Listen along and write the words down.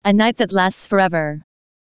A night that lasts forever.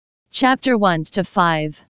 Chapter 1 to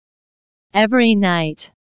 5. Every night,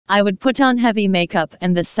 I would put on heavy makeup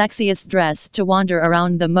and the sexiest dress to wander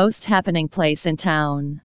around the most happening place in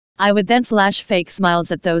town. I would then flash fake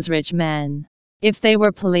smiles at those rich men. If they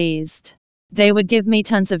were pleased, they would give me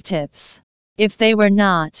tons of tips. If they were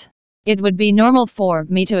not, it would be normal for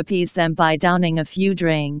me to appease them by downing a few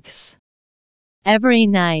drinks. Every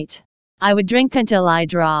night, I would drink until I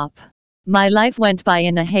drop. My life went by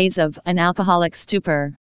in a haze of an alcoholic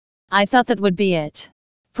stupor. I thought that would be it.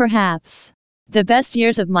 Perhaps the best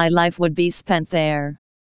years of my life would be spent there.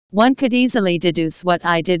 One could easily deduce what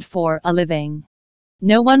I did for a living.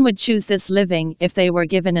 No one would choose this living if they were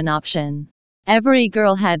given an option. Every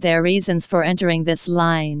girl had their reasons for entering this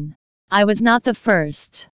line. I was not the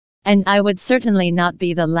first, and I would certainly not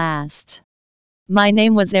be the last. My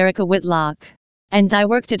name was Erica Whitlock, and I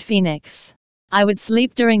worked at Phoenix. I would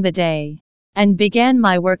sleep during the day, and began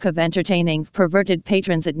my work of entertaining perverted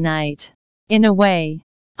patrons at night. In a way,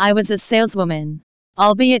 I was a saleswoman,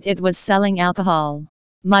 albeit it was selling alcohol.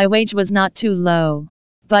 My wage was not too low,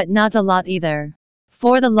 but not a lot either.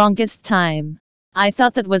 For the longest time, I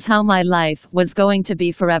thought that was how my life was going to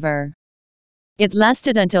be forever. It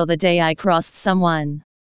lasted until the day I crossed someone.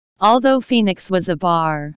 Although Phoenix was a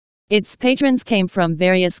bar, its patrons came from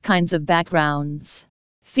various kinds of backgrounds.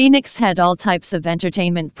 Phoenix had all types of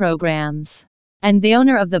entertainment programs, and the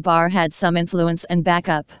owner of the bar had some influence and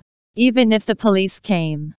backup. Even if the police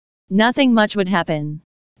came, nothing much would happen.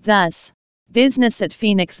 Thus, business at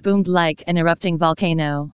Phoenix boomed like an erupting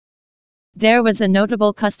volcano. There was a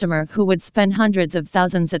notable customer who would spend hundreds of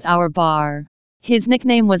thousands at our bar. His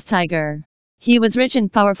nickname was Tiger. He was rich and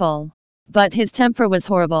powerful, but his temper was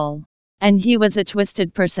horrible, and he was a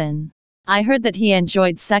twisted person. I heard that he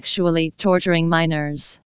enjoyed sexually torturing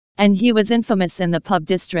minors, and he was infamous in the pub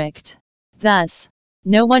district. Thus,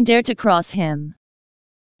 no one dared to cross him.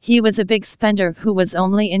 He was a big spender who was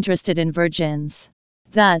only interested in virgins.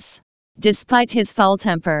 Thus, despite his foul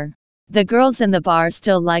temper, the girls in the bar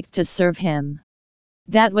still liked to serve him.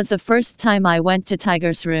 That was the first time I went to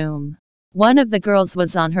Tiger's room. One of the girls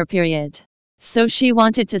was on her period, so she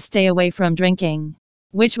wanted to stay away from drinking,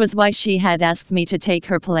 which was why she had asked me to take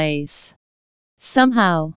her place.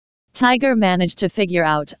 Somehow, Tiger managed to figure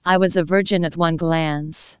out I was a virgin at one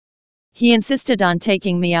glance. He insisted on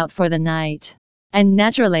taking me out for the night, and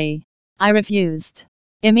naturally, I refused.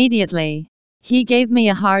 Immediately, he gave me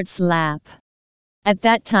a hard slap. At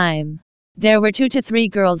that time, there were 2 to 3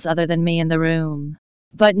 girls other than me in the room,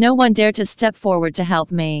 but no one dared to step forward to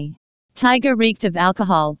help me. Tiger reeked of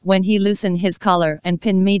alcohol when he loosened his collar and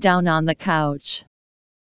pinned me down on the couch.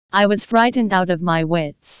 I was frightened out of my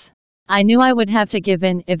wits. I knew I would have to give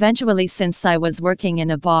in eventually since I was working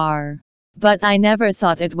in a bar, but I never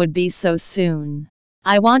thought it would be so soon.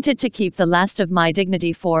 I wanted to keep the last of my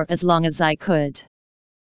dignity for as long as I could.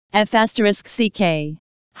 F***ck.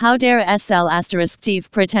 How dare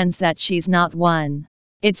SL*Steve pretends that she's not one.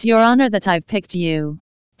 It's your honor that I've picked you.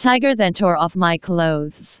 Tiger then tore off my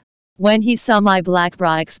clothes. When he saw my black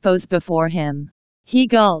bra exposed before him, he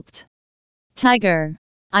gulped. Tiger,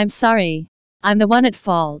 I'm sorry. I'm the one at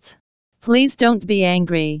fault. Please don't be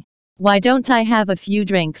angry. Why don't I have a few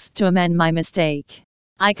drinks to amend my mistake?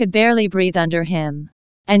 I could barely breathe under him,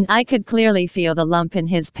 and I could clearly feel the lump in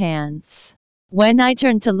his pants. When I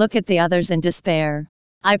turned to look at the others in despair,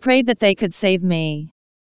 I prayed that they could save me.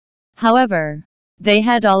 However, they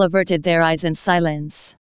had all averted their eyes in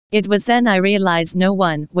silence. It was then I realized no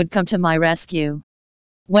one would come to my rescue.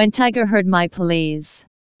 When Tiger heard my pleas,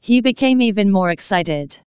 he became even more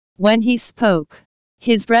excited. When he spoke,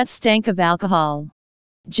 his breath stank of alcohol.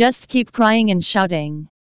 Just keep crying and shouting.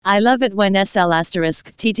 I love it when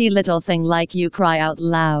SL*TT little thing like you cry out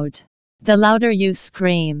loud. The louder you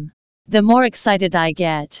scream, the more excited I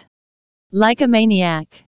get. Like a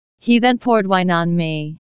maniac, he then poured wine on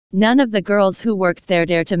me. None of the girls who worked there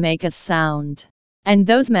dared to make a sound, and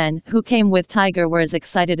those men who came with Tiger were as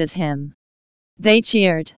excited as him. They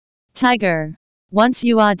cheered. Tiger, once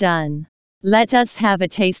you are done, let us have a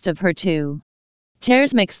taste of her too.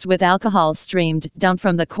 Tears mixed with alcohol streamed down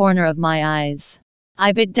from the corner of my eyes.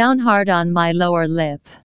 I bit down hard on my lower lip,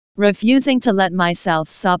 refusing to let myself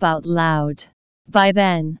sob out loud. By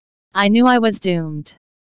then, I knew I was doomed.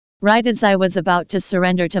 Right as I was about to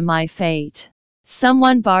surrender to my fate,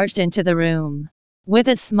 someone barged into the room. With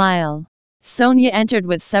a smile, Sonia entered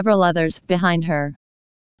with several others behind her.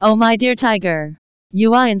 Oh my dear Tiger,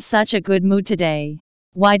 you are in such a good mood today.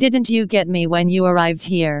 Why didn't you get me when you arrived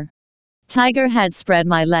here? Tiger had spread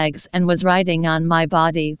my legs and was riding on my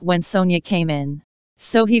body when Sonia came in,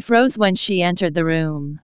 so he froze when she entered the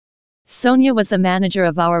room. Sonia was the manager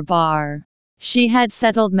of our bar. She had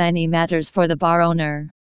settled many matters for the bar owner,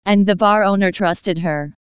 and the bar owner trusted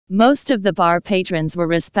her. Most of the bar patrons were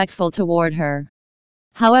respectful toward her.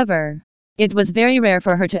 However, it was very rare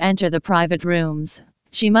for her to enter the private rooms.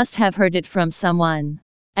 She must have heard it from someone,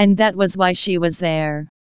 and that was why she was there.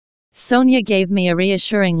 Sonia gave me a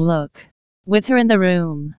reassuring look. With her in the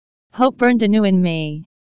room, hope burned anew in me.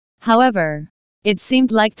 However, it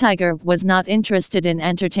seemed like Tiger was not interested in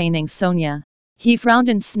entertaining Sonia. He frowned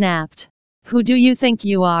and snapped. "Who do you think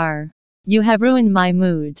you are? You have ruined my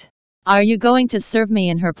mood. Are you going to serve me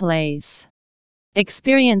in her place?"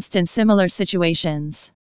 Experienced in similar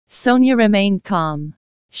situations, Sonia remained calm.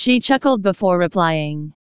 She chuckled before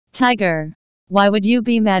replying. "Tiger, why would you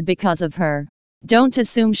be mad because of her? Don't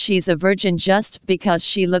assume she's a virgin just because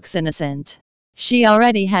she looks innocent. She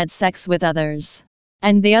already had sex with others,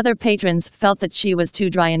 and the other patrons felt that she was too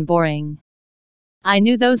dry and boring." I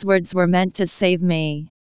knew those words were meant to save me,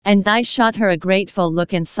 and I shot her a grateful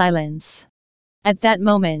look in silence. At that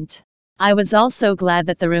moment, I was also glad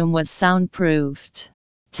that the room was soundproofed.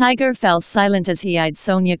 Tiger fell silent as he eyed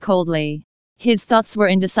Sonia coldly. His thoughts were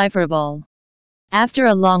indecipherable. After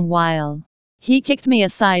a long while, he kicked me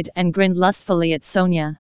aside and grinned lustfully at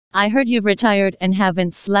Sonia. "I heard you've retired and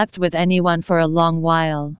haven't slept with anyone for a long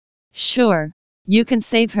while. Sure, you can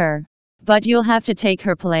save her, but you'll have to take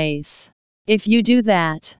her place. If you do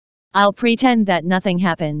that, I'll pretend that nothing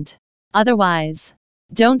happened. Otherwise,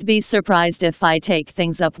 don't be surprised if I take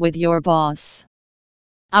things up with your boss."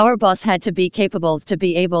 Our boss had to be capable to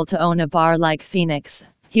be able to own a bar like Phoenix.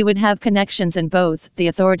 He would have connections in both the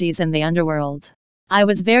authorities and the underworld. I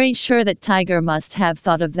was very sure that Tiger must have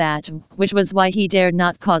thought of that, which was why he dared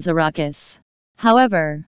not cause a ruckus.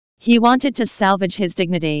 However, he wanted to salvage his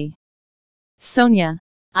dignity. "Sonia."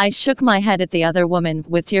 I shook my head at the other woman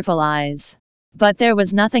with tearful eyes, but there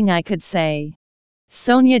was nothing I could say.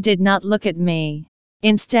 Sonia did not look at me.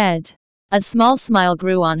 Instead, a small smile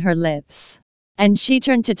grew on her lips, and she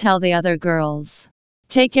turned to tell the other girls,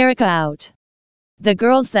 "Take Erica out." The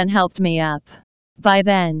girls then helped me up. By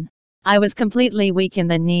then, I was completely weak in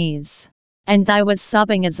the knees, and I was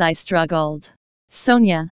sobbing as I struggled.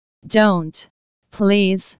 "Sonia, don't.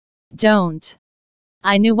 Please, don't."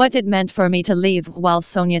 I knew what it meant for me to leave while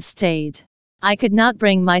Sonia stayed. I could not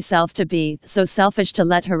bring myself to be so selfish to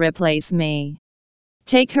let her replace me.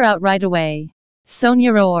 "Take her out right away,"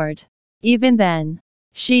 Sonia roared. Even then,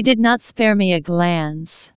 she did not spare me a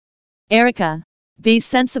glance. "Erica, be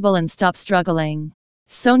sensible and stop struggling.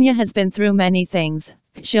 Sonia has been through many things.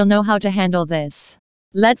 She'll know how to handle this.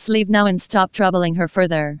 Let's leave now and stop troubling her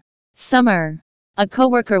further." Summer, a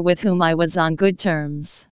coworker with whom I was on good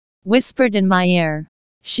terms, whispered in my ear.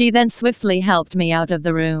 She then swiftly helped me out of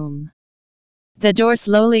the room. The door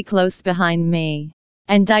slowly closed behind me,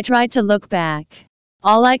 and I tried to look back.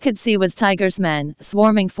 All I could see was Tiger's men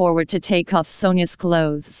swarming forward to take off Sonia's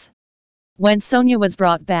clothes. When Sonia was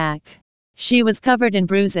brought back, she was covered in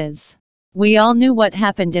bruises. We all knew what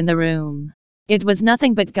happened in the room. It was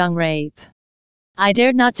nothing but gang rape. I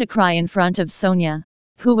dared not to cry in front of Sonia,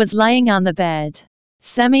 who was lying on the bed,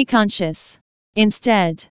 semi-conscious.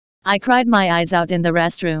 Instead, I cried my eyes out in the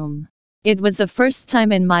restroom. It was the first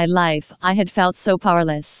time in my life I had felt so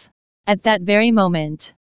powerless. At that very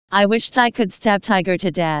moment, I wished I could stab Tiger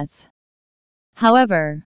to death.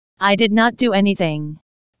 However, I did not do anything.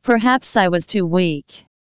 Perhaps I was too weak.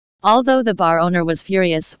 Although the bar owner was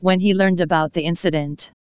furious when he learned about the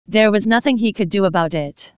incident, there was nothing he could do about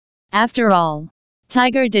it. After all,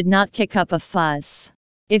 Tiger did not kick up a fuss.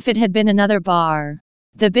 If it had been another bar,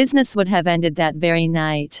 the business would have ended that very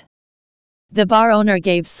night. The bar owner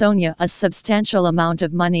gave Sonia a substantial amount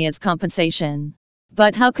of money as compensation.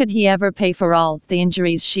 But how could he ever pay for all the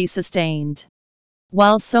injuries she sustained?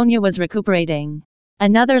 While Sonia was recuperating,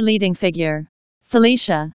 another leading figure,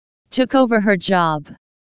 Felicia, took over her job.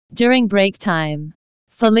 During break time,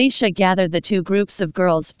 Felicia gathered the two groups of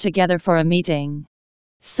girls together for a meeting.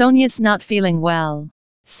 "Sonia's not feeling well,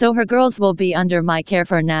 so her girls will be under my care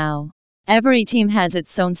for now. Every team has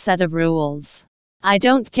its own set of rules. I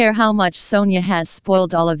don't care how much Sonia has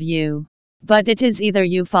spoiled all of you, but it is either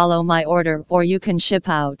you follow my order or you can ship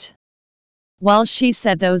out." While she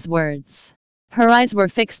said those words, her eyes were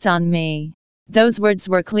fixed on me. Those words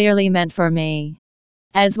were clearly meant for me.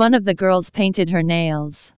 As one of the girls painted her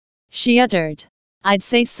nails, she uttered, "I'd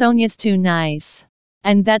say Sonia's too nice.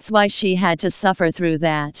 And that's why she had to suffer through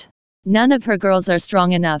that. None of her girls are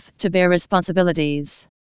strong enough to bear responsibilities.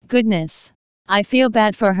 Goodness, I feel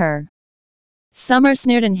bad for her." Summer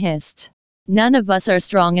sneered and hissed, "None of us are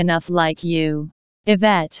strong enough like you.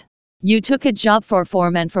 Yvette, you took a job for 4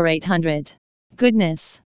 men for 800.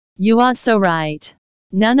 Goodness, You are so right.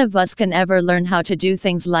 None of us can ever learn how to do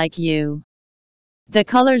things like you. The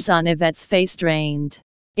colors on Yvette's face drained.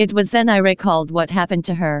 It was then I recalled what happened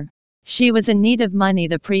to her. She was in need of money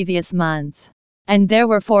the previous month. And there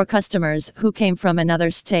were 4 customers who came from another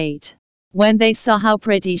state. When they saw how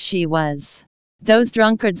pretty she was, those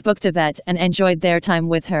drunkards booked Yvette and enjoyed their time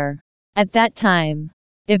with her. At that time,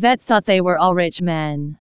 Yvette thought they were all rich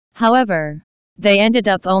men. However, they ended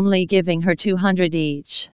up only giving her 200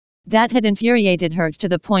 each. That had infuriated her to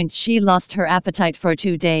the point she lost her appetite for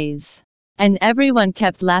 2 days. And everyone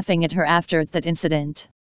kept laughing at her after that incident.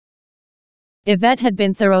 Yvette had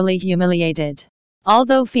been thoroughly humiliated.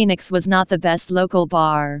 Although Phoenix was not the best local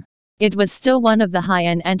bar, it was still one of the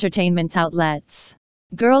high-end entertainment outlets.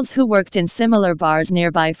 Girls who worked in similar bars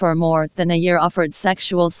nearby for more than a year offered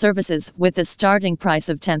sexual services with a starting price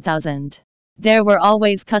of $10,000. There were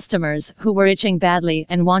always customers who were itching badly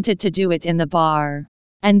and wanted to do it in the bar,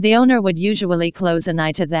 and the owner would usually close an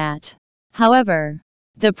eye to that. However,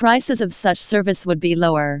 the prices of such service would be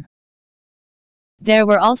lower. There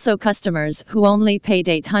were also customers who only paid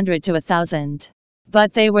 $800 to $1,000.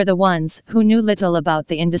 But they were the ones who knew little about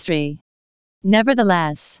the industry.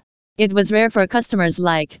 Nevertheless, it was rare for customers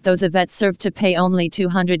like those Yvette served to pay only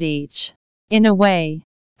 $200 each. In a way,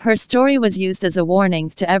 her story was used as a warning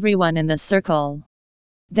to everyone in the circle.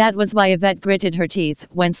 That was why Yvette gritted her teeth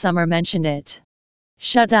when Summer mentioned it.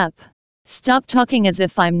 Shut up. Stop talking as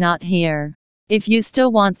if I'm not here. If you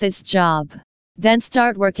still want this job, then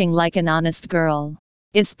start working like an honest girl.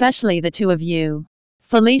 Especially the 2 of you.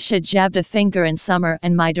 Felicia jabbed a finger in Summer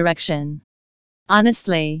and my direction.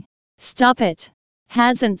 Honestly, stop it.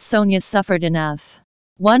 Hasn't Sonia suffered enough?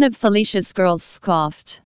 One of Felicia's girls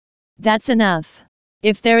scoffed. That's enough.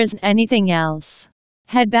 If there isn't anything else,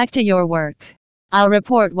 head back to your work. I'll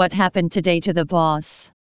report what happened today to the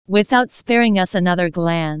boss. Without sparing us another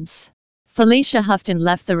glance, Felicia huffed and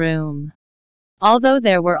left the room. Although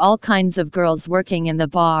there were all kinds of girls working in the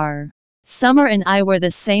bar, Summer and I were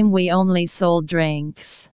the same. We only sold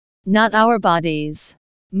drinks, not our bodies.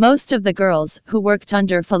 Most of the girls who worked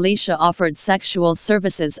under Felicia offered sexual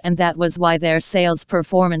services, and that was why their sales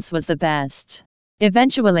performance was the best.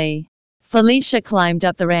 Eventually, Felicia climbed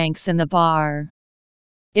up the ranks in the bar.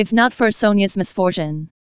 If not for Sonia's misfortune,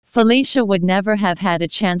 Felicia would never have had a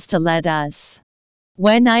chance to lead us.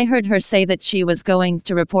 When I heard her say that she was going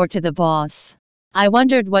to report to the boss, I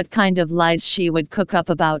wondered what kind of lies she would cook up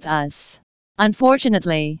about us.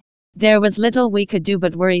 Unfortunately, there was little we could do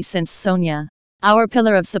but worry since Sonia, our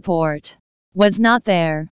pillar of support, was not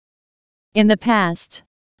there. In the past,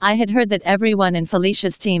 I had heard that everyone in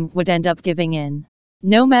Felicia's team would end up giving in.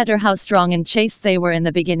 No matter how strong and chaste they were in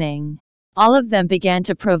the beginning, all of them began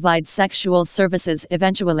to provide sexual services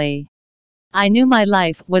eventually. I knew my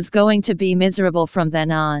life was going to be miserable from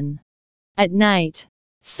then on. At night,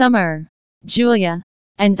 Summer, Julia,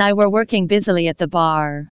 and I were working busily at the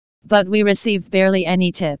bar, but we received barely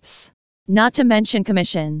any tips. Not to mention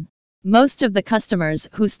commission. Most of the customers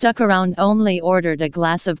who stuck around only ordered a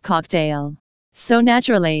glass of cocktail. So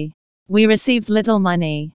naturally, we received little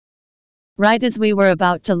money. Right as we were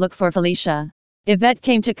about to look for Felicia, Yvette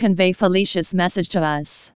came to convey Felicia's message to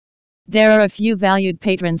us. There are a few valued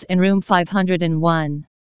patrons in room 501.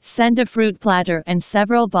 Send a fruit platter and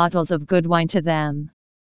several bottles of good wine to them.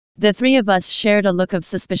 The 3 of us shared a look of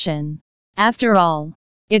suspicion. After all,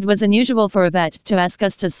 it was unusual for Yvette to ask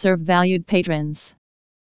us to serve valued patrons.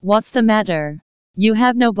 What's the matter? You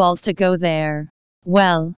have no balls to go there.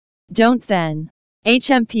 Well, don't then.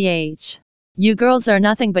 HMPH. You girls are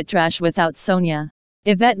nothing but trash without Sonia.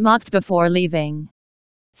 Yvette mocked before leaving.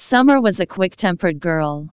 Summer was a quick-tempered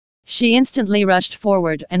girl. She instantly rushed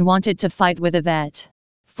forward and wanted to fight with Yvette.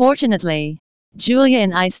 Fortunately, Julia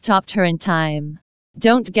and I stopped her in time.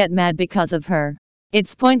 Don't get mad because of her.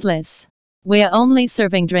 It's pointless. We are only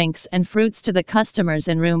serving drinks and fruits to the customers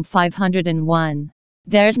in room 501.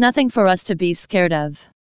 There's nothing for us to be scared of.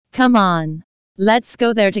 Come on. Let's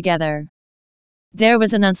go there together. There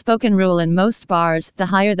was an unspoken rule in most bars: the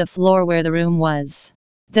higher the floor where the room was,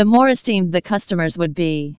 the more esteemed the customers would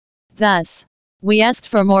be. Thus, we asked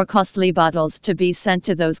for more costly bottles to be sent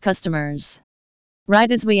to those customers.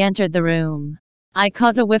 Right as we entered the room, I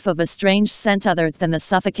caught a whiff of a strange scent other than the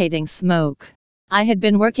suffocating smoke. I had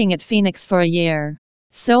been working at Phoenix for a year,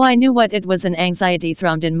 so I knew what it was, and anxiety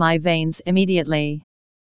thrummed in my veins immediately.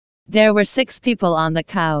 There were 6 people on the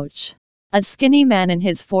couch. A skinny man in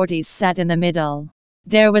his 40s sat in the middle.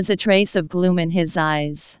 There was a trace of gloom in his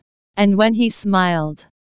eyes, and when he smiled,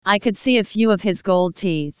 I could see a few of his gold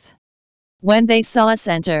teeth. When they saw us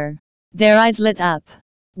enter, their eyes lit up.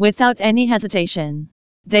 Without any hesitation,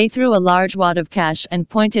 They threw a large wad of cash and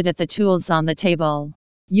pointed at the tools on the table.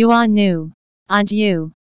 You are new, aren't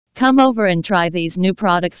you? Come over and try these new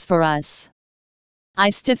products for us. I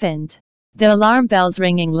stiffened. The alarm bells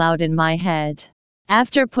ringing loud in my head.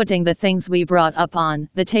 After putting the things we brought up on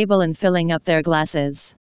the table and filling up their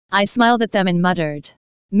glasses, I smiled at them and muttered,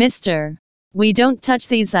 Mister, we don't touch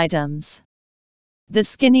these items. The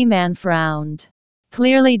skinny man frowned,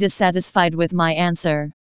 clearly dissatisfied with my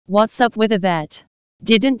answer. What's up with Yvette?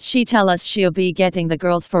 Didn't she tell us she'll be getting the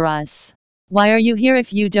girls for us? Why are you here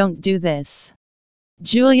if you don't do this?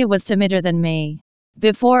 Julia was timider than me.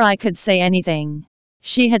 Before I could say anything,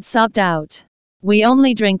 she had sobbed out. We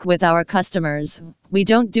only drink with our customers, we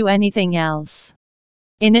don't do anything else.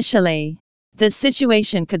 Initially, the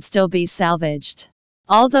situation could still be salvaged.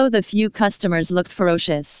 Although the few customers looked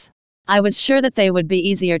ferocious, I was sure that they would be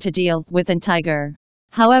easier to deal with than Tiger.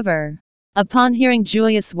 However, upon hearing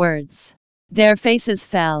Julia's words, their faces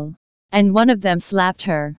fell, and one of them slapped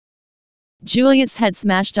her. Julia's head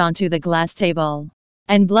smashed onto the glass table,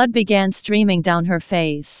 and blood began streaming down her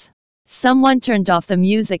face. Someone turned off the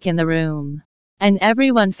music in the room, and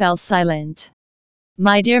everyone fell silent.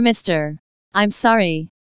 My dear mister, I'm sorry.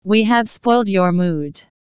 We have spoiled your mood.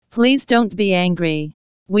 Please don't be angry.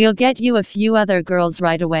 We'll get you a few other girls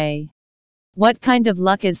right away. What kind of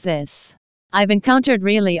luck is this? I've encountered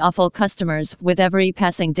really awful customers with every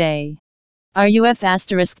passing day. Are you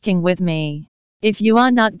 *king with me? If you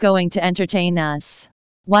are not going to entertain us,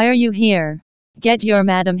 why are you here? Get your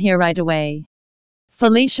madam here right away.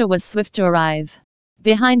 Felicia was swift to arrive.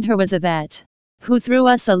 Behind her was Yvette, who threw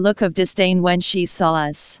us a look of disdain when she saw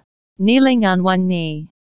us. Kneeling on one knee,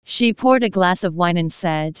 she poured a glass of wine and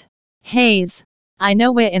said, Hayes, I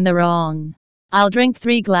know we're in the wrong. I'll drink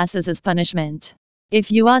 3 glasses as punishment.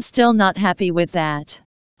 If you are still not happy with that,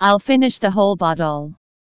 I'll finish the whole bottle.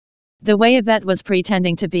 The way Yvette was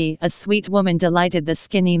pretending to be a sweet woman delighted the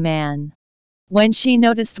skinny man. When she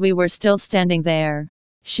noticed we were still standing there,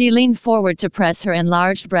 she leaned forward to press her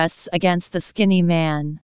enlarged breasts against the skinny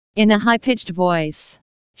man. In a high-pitched voice,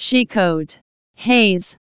 she cooed,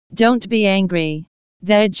 Hayes, don't be angry.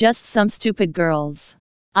 They're just some stupid girls.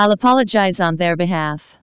 I'll apologize on their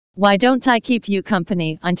behalf. Why don't I keep you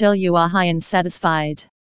company until you are high and satisfied?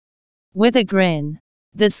 With a grin,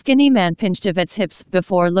 the skinny man pinched Yvette's hips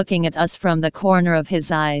before looking at us from the corner of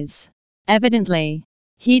his eyes. Evidently,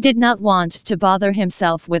 he did not want to bother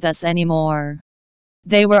himself with us anymore.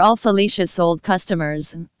 They were all Felicia's old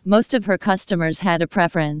customers. Most of her customers had a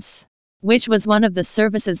preference, which was one of the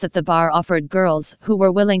services that the bar offered girls who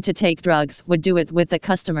were willing to take drugs would do it with the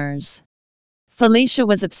customers. Felicia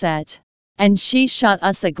was upset, and she shot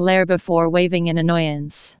us a glare before waving in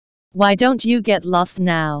annoyance. Why don't you get lost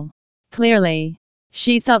now? Clearly,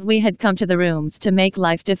 she thought we had come to the room to make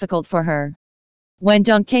life difficult for her. When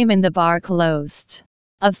dawn came in, the bar closed.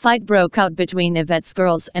 A fight broke out between Yvette's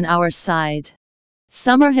girls and our side.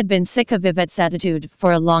 Summer had been sick of Yvette's attitude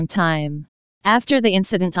for a long time. After the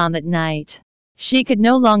incident on that night, she could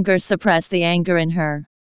no longer suppress the anger in her.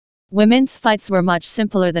 Women's fights were much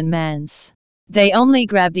simpler than men's. They only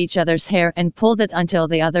grabbed each other's hair and pulled it until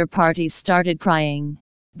the other party started crying.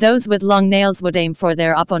 Those with long nails would aim for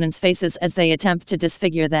their opponents' faces as they attempt to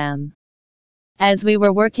disfigure them. As we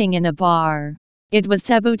were working in a bar, it was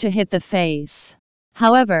taboo to hit the face.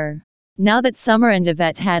 However, now that Summer and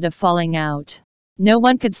Yvette had a falling out, no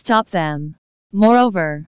one could stop them.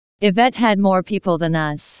 Moreover, Yvette had more people than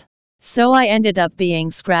us, so I ended up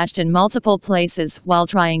being scratched in multiple places while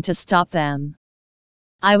trying to stop them.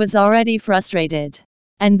 I was already frustrated,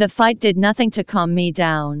 and the fight did nothing to calm me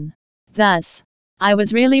down. Thus, I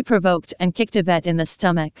was really provoked and kicked Yvette in the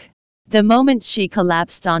stomach. The moment she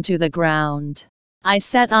collapsed onto the ground, I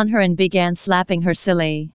sat on her and began slapping her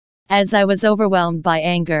silly. As I was overwhelmed by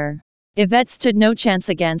anger, Yvette stood no chance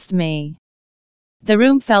against me. The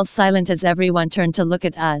room fell silent as everyone turned to look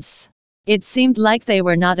at us. It seemed like they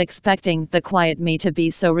were not expecting the quiet me to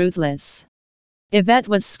be so ruthless. Yvette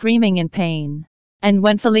was screaming in pain, and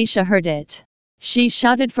when Felicia heard it, she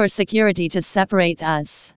shouted for security to separate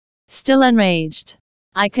us. Still enraged,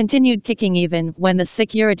 I continued kicking even when the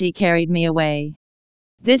security carried me away.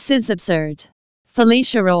 This is absurd,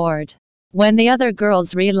 Felicia roared. When the other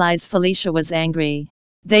girls realized Felicia was angry,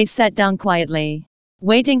 they sat down quietly,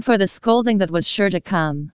 waiting for the scolding that was sure to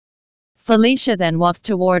come. Felicia then walked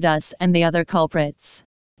toward us and the other culprits.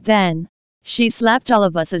 Then, she slapped all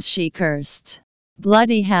of us as she cursed.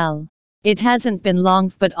 Bloody hell. It hasn't been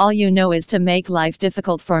long, but all you know is to make life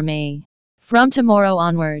difficult for me. From tomorrow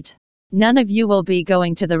onward, none of you will be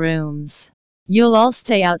going to the rooms. You'll all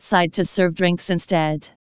stay outside to serve drinks instead.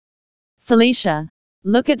 Felicia,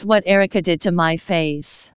 Look at what Erica did to my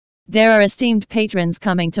face. There are esteemed patrons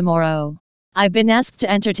coming tomorrow. I've been asked to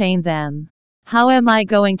entertain them. How am I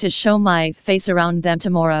going to show my face around them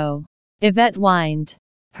tomorrow? Yvette whined.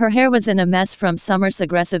 Her hair was in a mess from Summer's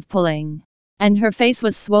aggressive pulling, and her face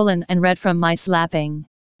was swollen and red from my slapping.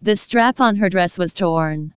 The strap on her dress was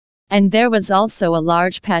torn, and there was also a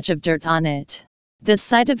large patch of dirt on it. The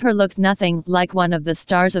sight of her looked nothing like one of the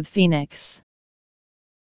stars of Phoenix.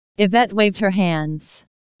 Yvette waved her hands,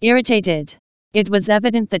 irritated. It was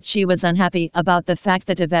evident that she was unhappy about the fact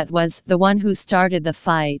that Yvette was the one who started the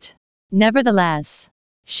fight. Nevertheless,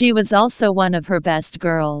 she was also one of her best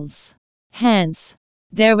girls. Hence,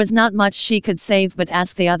 there was not much she could save but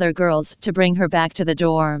ask the other girls to bring her back to the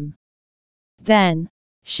dorm. Then,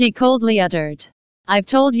 she coldly uttered, I've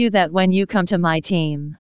told you that when you come to my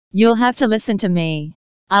team, you'll have to listen to me.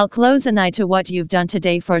 I'll close an eye to what you've done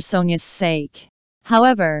today for Sonia's sake.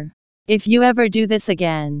 However, if you ever do this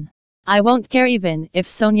again, I won't care even if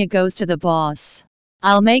Sonia goes to the boss.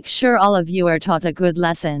 I'll make sure all of you are taught a good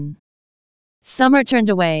lesson. Summer turned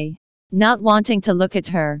away, not wanting to look at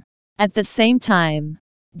her. At the same time,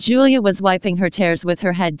 Julia was wiping her tears with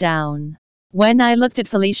her head down. When I looked at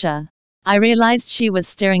Felicia, I realized she was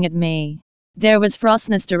staring at me. There was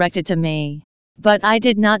frostness directed to me, but I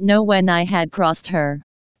did not know when I had crossed her.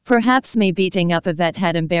 Perhaps me beating up Yvette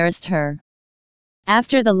had embarrassed her.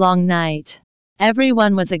 After the long night,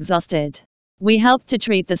 everyone was exhausted. We helped to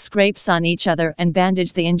treat the scrapes on each other and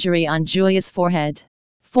bandage the injury on Julia's forehead.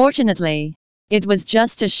 Fortunately, it was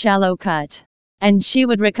just a shallow cut, and she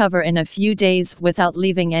would recover in a few days without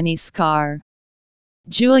leaving any scar.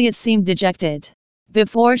 Julia seemed dejected.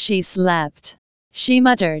 Before she slept, she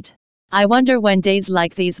muttered, I wonder when days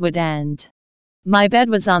like these would end. My bed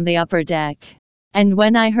was on the upper deck, and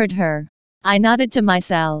when I heard her, I nodded to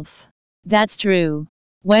myself. That's true.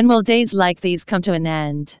 When will days like these come to an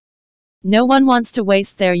end? No one wants to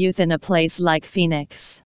waste their youth in a place like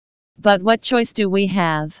Phoenix. But what choice do we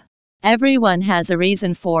have? Everyone has a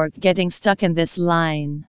reason for getting stuck in this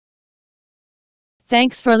line.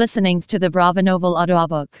 Thanks for listening to the Brava Novel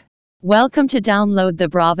audiobook. Welcome to download the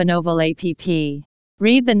Brava Novel app.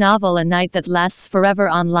 Read the novel A Night That Lasts Forever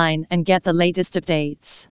online and get the latest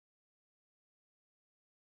updates.